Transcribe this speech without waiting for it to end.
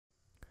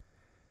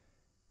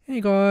Hey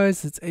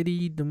guys, it's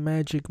Eddie the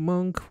Magic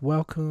Monk.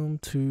 Welcome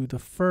to the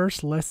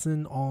first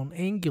lesson on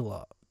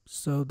Angular.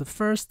 So the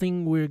first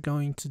thing we're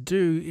going to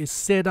do is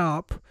set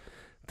up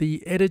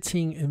the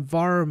editing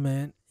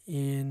environment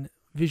in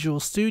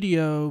Visual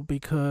Studio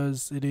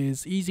because it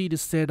is easy to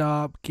set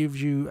up,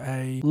 gives you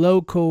a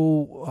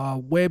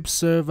local web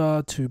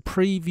server to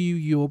preview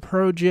your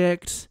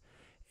project,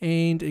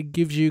 and it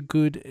gives you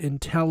good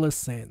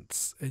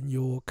IntelliSense in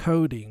your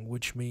coding,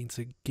 which means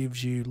it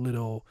gives you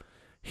little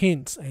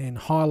hints and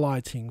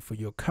highlighting for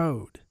your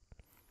code.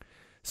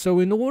 So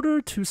in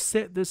order to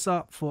set this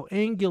up for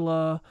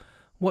Angular,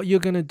 what you're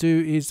going to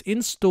do is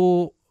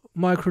install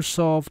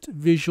Microsoft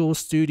Visual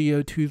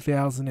Studio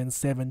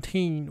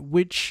 2017,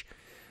 which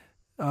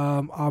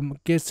I'm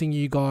guessing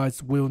you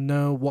guys will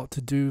know what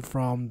to do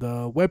from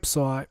the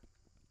website.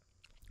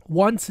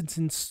 Once it's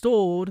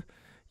installed,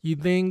 you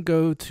then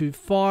go to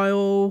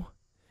File,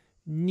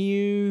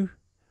 New,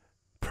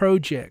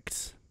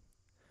 Project.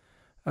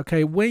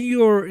 Okay, when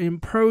you're in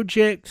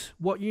project,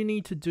 what you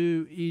need to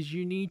do is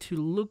you need to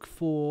look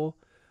for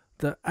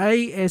the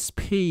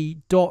ASP.NET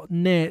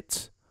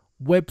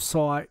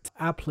website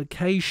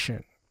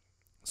application.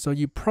 So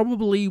you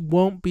probably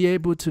won't be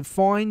able to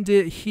find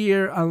it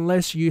here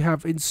unless you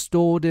have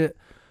installed it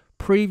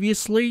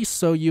previously.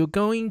 So you're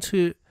going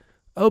to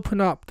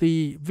open up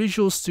the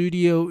Visual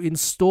Studio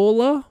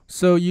installer.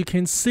 So you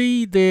can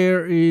see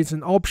there is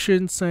an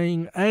option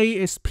saying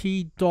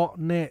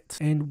ASP.NET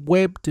and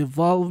web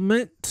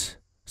development.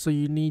 So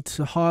you need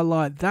to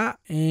highlight that.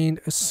 And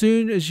as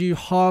soon as you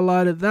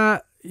highlighted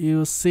that,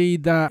 you'll see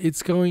that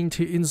it's going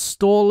to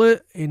install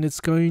it, and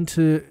it's going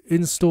to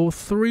install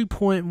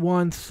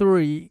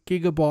 3.13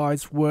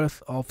 gigabytes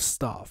worth of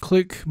stuff.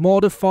 Click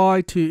modify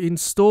to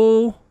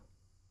install,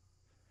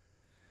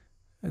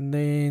 and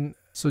then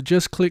so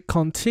just click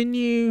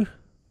continue.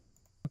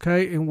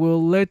 Okay, and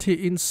we'll let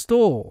it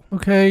install.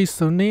 Okay,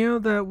 so now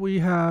that we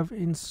have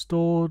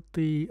installed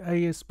the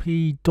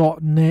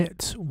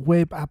ASP.NET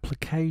web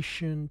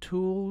application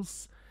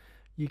tools,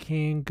 you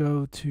can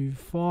go to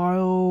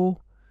File,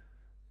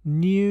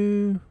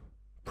 New,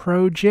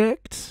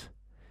 Project,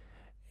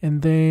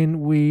 and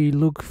then we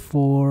look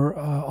for,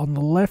 on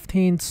the left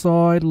hand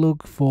side,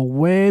 look for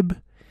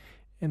Web,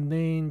 and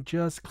then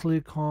just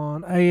click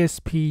on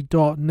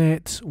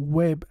ASP.NET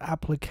web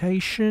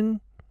application,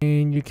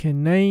 and you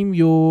can name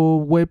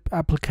your web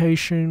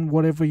application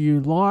whatever you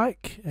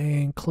like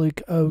and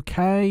click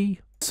OK.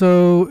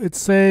 So it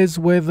says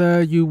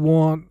whether you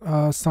want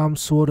some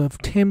sort of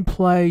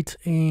template,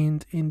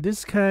 and in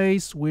this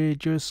case we're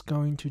just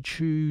going to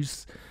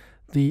choose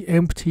the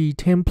empty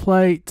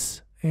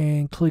template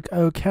and click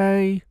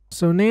OK.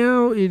 So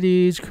now it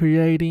is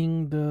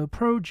creating the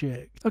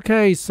project.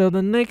 Okay, so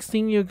the next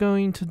thing you're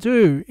going to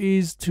do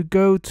is to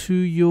go to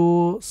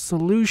your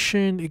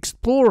Solution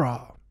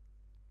Explorer.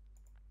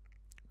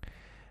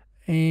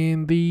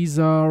 And these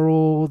are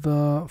all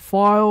the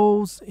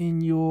files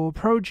in your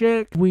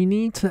project. We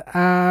need to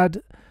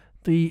add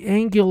the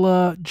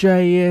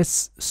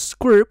AngularJS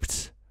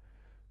script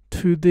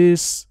to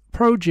this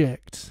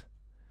project.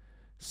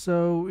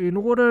 So in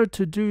order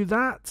to do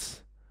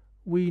that,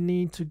 we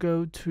need to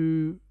go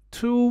to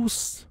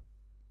Tools,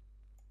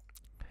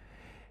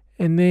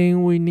 and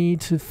then we need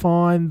to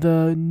find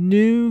the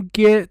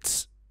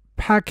NuGet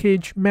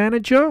package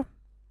manager,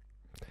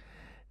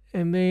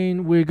 and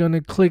then we're going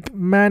to click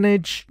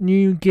Manage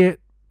NuGet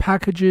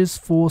packages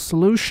for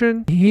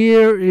solution.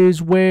 Here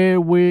is where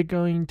we're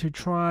going to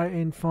try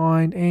and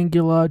find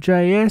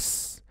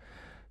AngularJS.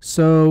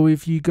 So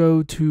if you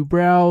go to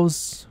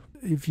Browse,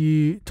 if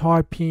you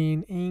type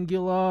in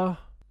Angular,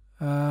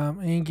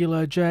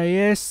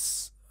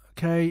 AngularJS,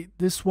 okay,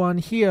 this one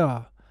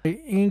here,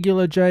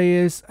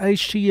 AngularJS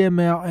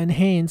HTML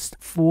enhanced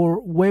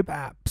for web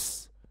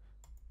apps.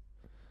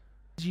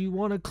 You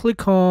want to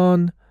click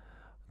on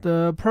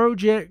the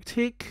project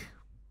tick,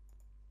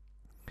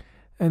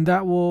 and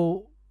that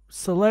will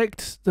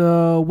select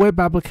the web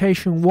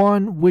application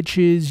 1, which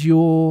is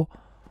your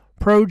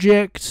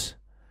project,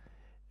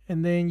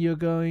 and then you're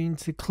going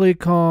to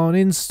click on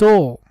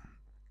install.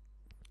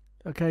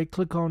 Okay,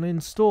 click on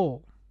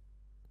install.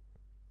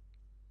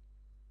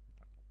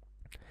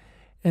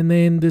 And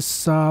then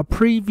this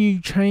preview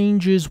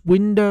changes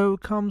window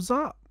comes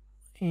up,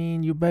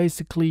 and you're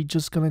basically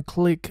just going to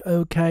click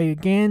OK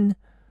again,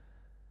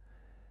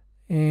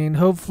 and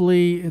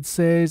hopefully it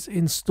says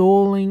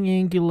installing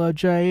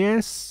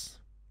AngularJS,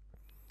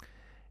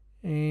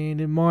 and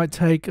it might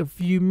take a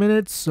few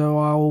minutes, so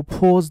I will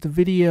pause the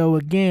video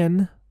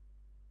again.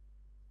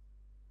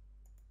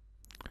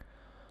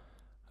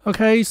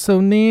 Okay,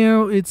 so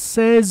now it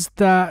says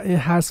that it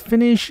has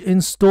finished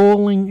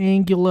installing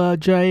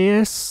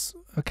AngularJS.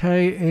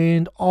 Okay,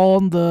 and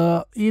on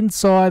the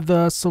inside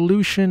the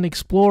Solution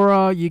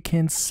Explorer, you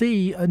can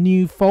see a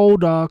new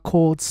folder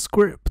called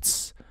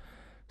Scripts.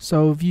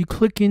 So if you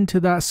click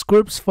into that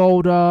Scripts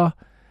folder,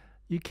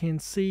 you can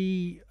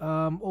see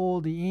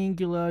all the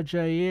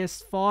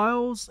AngularJS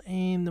files,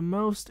 and the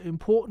most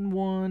important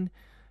one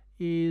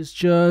is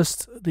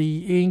just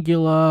the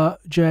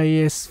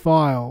AngularJS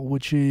file,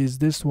 which is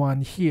this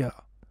one here.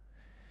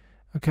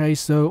 Okay,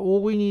 so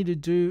all we need to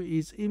do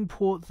is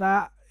import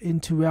that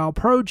into our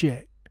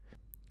project.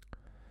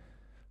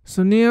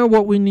 So now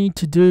what we need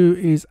to do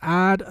is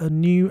add a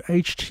new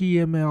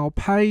HTML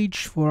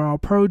page for our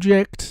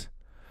project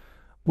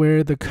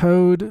where the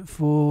code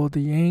for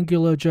the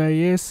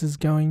AngularJS is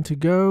going to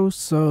go.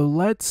 So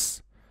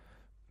let's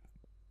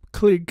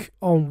click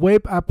on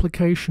Web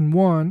Application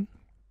 1,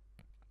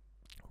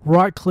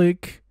 right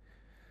click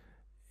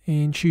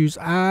and choose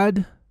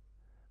Add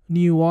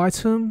New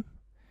Item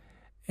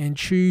and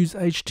choose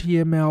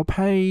HTML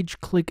page,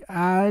 click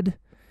Add,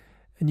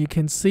 and you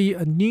can see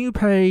a new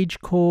page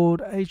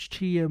called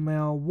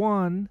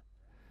HTML1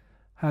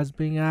 has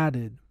been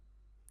added.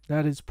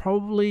 That is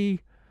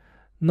probably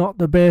not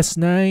the best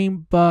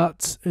name,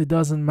 but it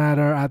doesn't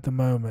matter at the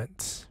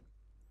moment.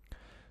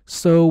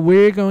 So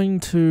we're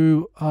going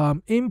to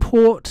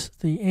import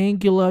the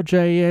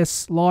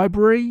AngularJS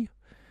library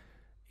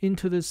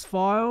into this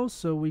file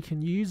so we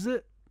can use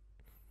it.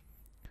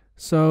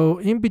 So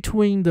in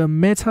between the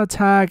meta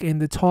tag and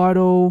the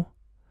title,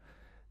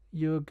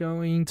 you're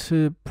going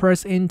to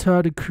press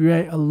enter to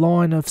create a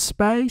line of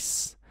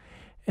space,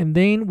 and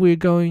then we're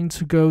going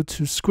to go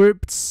to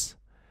scripts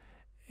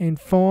and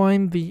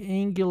find the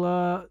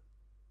angular.js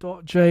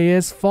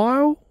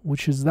file,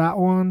 which is that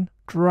one,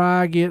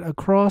 drag it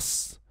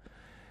across.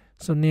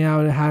 So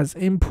now it has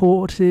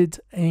imported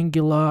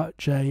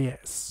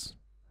AngularJS.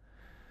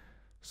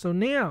 So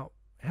now,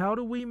 how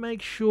do we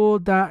make sure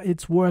that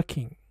it's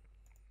working?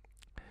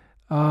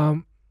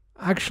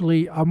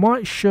 Actually, I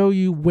might show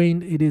you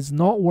when it is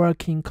not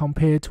working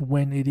compared to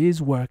when it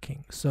is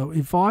working. So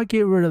if I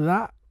get rid of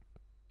that,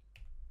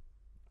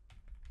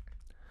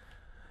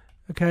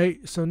 okay,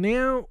 so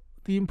now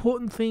the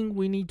important thing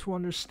we need to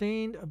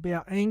understand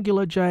about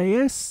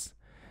AngularJS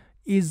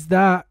is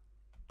that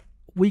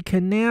we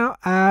can now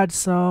add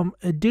some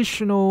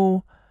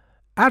additional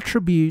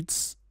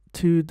attributes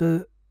to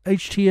the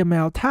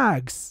HTML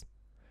tags,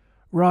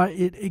 right?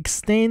 It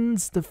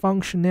extends the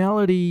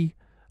functionality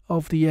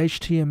of the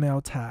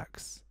HTML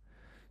tags.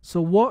 So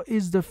what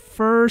is the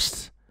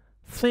first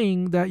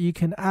thing that you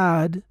can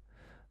add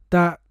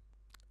that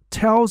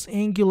tells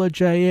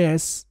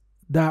AngularJS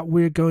that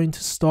we're going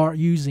to start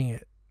using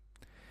it?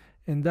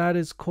 And that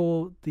is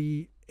called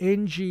the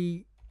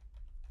ng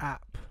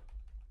app.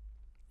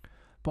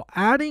 But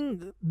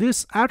adding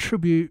this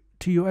attribute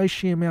to your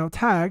HTML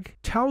tag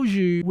tells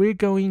you we're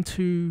going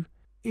to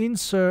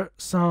insert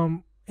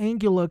some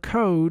Angular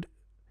code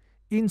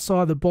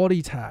inside the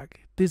body tag.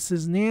 This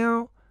is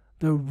now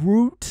the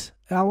root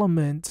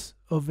element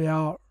of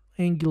our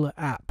Angular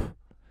app.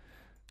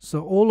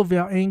 So all of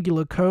our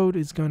Angular code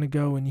is going to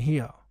go in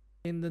here.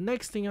 And the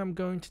next thing I'm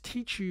going to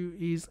teach you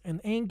is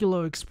an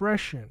Angular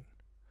expression.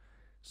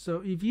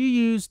 So if you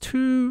use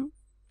two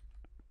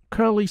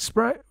curly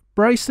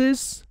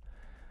braces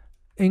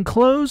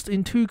enclosed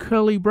in two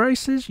curly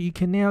braces, you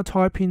can now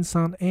type in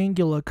some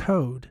Angular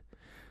code.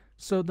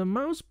 So the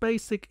most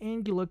basic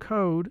Angular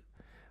code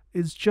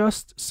is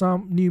just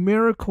some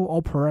numerical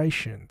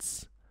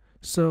operations.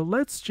 So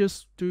let's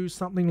just do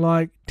something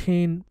like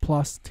 10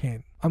 plus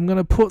 10. I'm going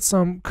to put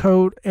some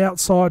code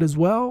outside as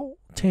well,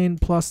 10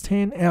 plus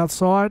 10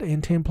 outside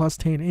and 10 plus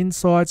 10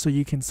 inside, so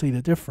you can see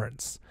the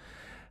difference.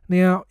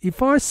 Now,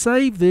 if I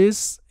save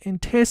this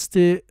and test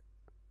it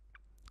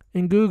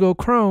in Google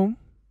Chrome,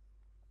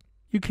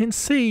 you can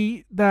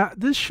see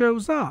that this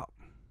shows up.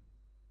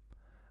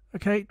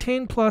 Okay,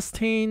 10 plus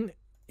 10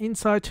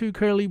 inside two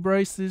curly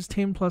braces,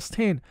 10 plus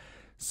 10.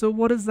 So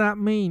what does that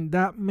mean?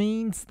 That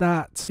means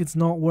that it's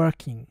not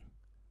working.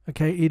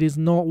 Okay, it is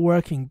not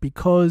working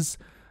because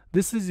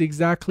this is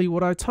exactly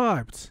what I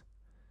typed.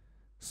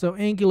 So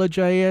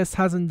AngularJS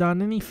hasn't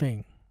done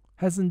anything.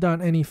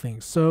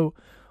 So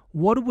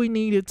what we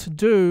needed to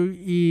do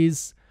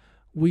is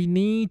we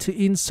need to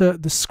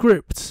insert the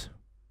script.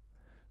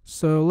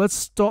 So let's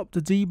stop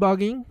the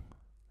debugging,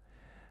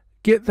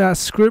 get that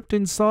script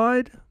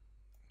inside,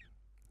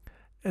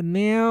 and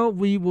now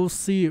we will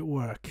see it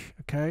work.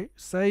 Okay,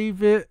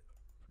 save it,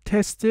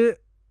 test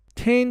it.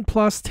 10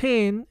 plus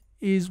 10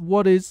 is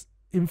what is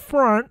in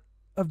front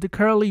of the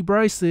curly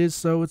braces,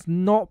 so it's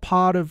not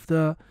part of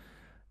the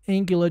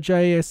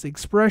AngularJS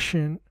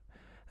expression.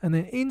 And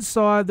then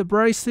inside the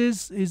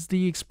braces is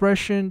the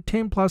expression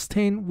 10 plus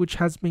 10, which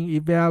has been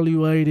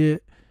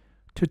evaluated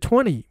to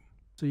 20.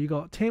 So you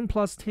got 10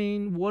 plus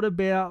 10. What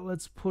about,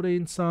 let's put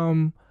in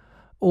some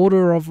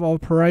order of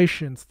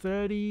operations.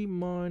 30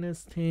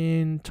 minus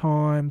 10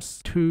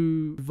 times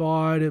 2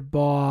 divided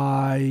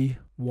by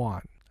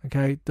 1.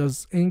 Okay,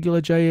 does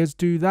AngularJS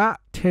do that?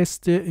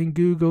 Test it in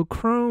Google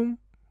Chrome.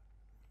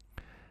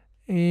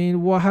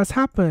 And what has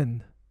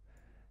happened?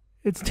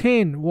 It's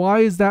 10. Why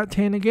is that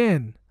 10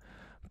 again?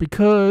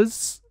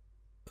 Because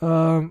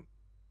 30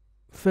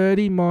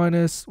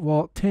 minus,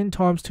 well, 10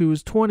 times 2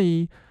 is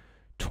 20.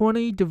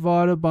 20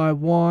 divided by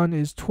 1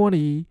 is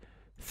 20.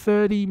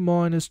 30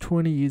 minus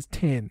 20 is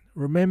 10.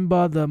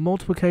 Remember, the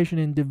multiplication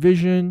and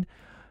division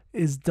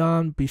is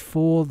done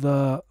before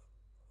the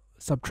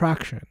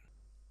subtraction.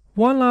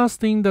 One last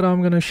thing that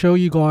I'm going to show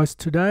you guys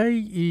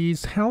today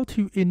is how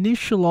to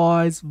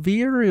initialize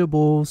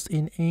variables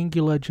in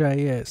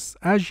AngularJS.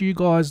 As you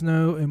guys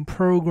know, in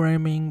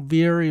programming,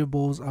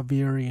 variables are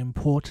very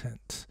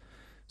important.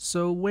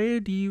 So where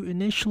do you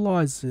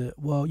initialize it?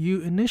 Well, you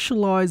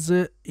initialize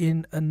it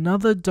in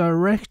another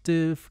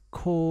directive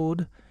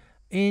called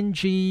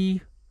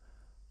ng-init.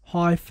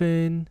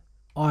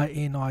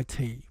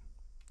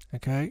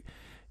 Okay.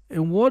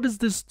 And what does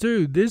this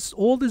do?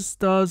 All this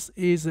does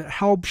is it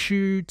helps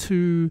you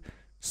to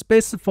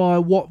specify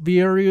what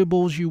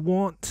variables you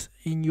want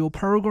in your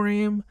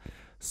program.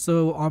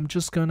 So I'm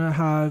just gonna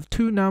have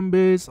two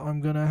numbers. I'm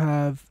gonna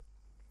have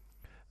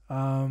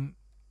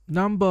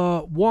number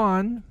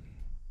 1.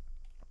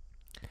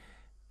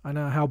 I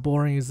know, how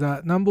boring is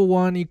that? Number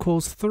 1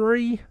 equals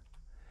 3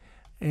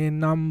 and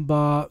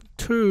number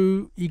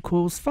 2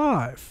 equals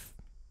 5.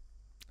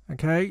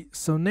 Okay,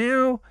 so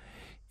now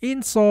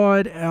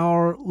inside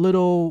our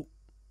little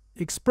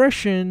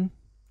expression,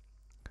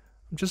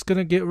 I'm just going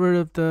to get rid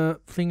of the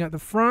thing at the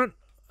front,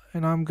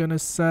 and I'm going to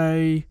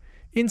say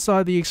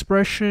inside the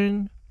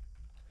expression,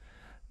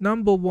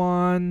 number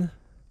 1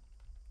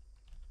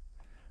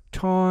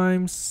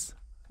 times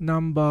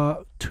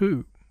number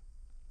 2.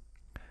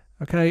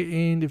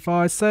 Okay, and if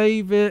I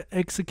save it,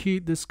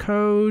 execute this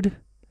code,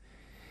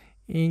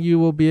 and you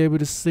will be able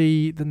to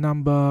see the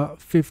number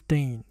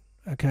 15.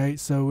 Okay,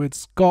 so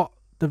it's got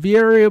the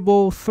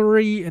variable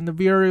 3 and the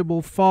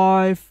variable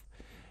 5,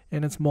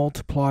 and it's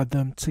multiplied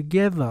them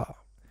together.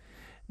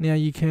 Now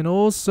you can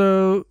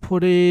also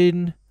put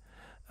in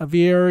a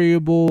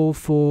variable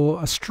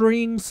for a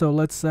string. So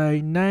let's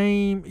say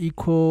name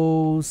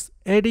equals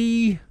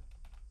Eddie.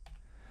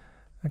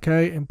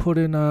 Okay, and put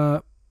in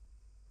a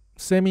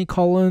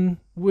semicolon.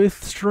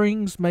 With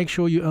strings, make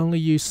sure you only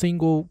use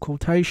single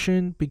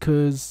quotation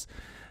because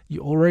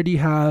you already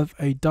have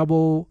a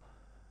double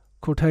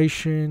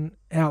quotation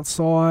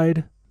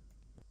outside.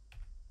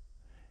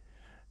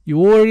 You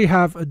already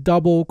have a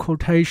double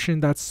quotation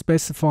that's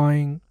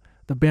specifying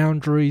the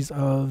boundaries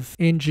of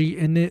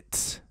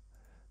ng-init,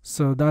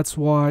 so that's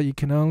why you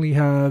can only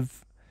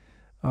have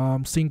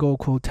single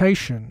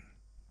quotation.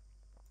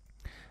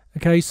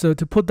 Okay, so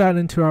to put that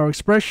into our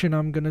expression,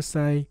 I'm going to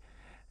say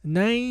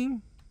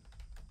name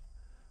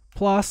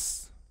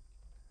plus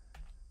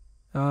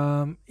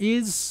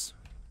is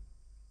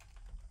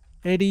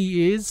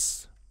Eddie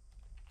is,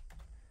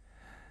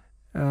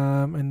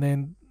 and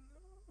then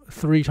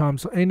 3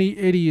 times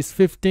Eddie is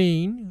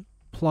 15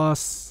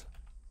 plus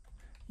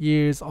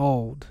years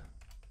old.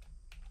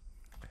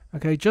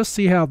 Okay, just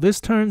see how this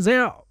turns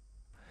out.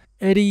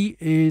 Eddie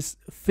is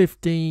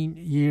 15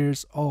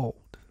 years old.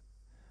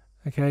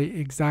 Okay,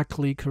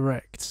 exactly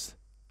correct.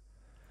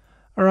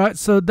 Alright,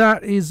 so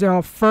that is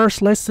our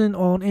first lesson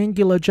on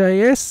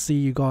AngularJS. See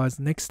you guys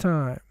next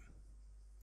time.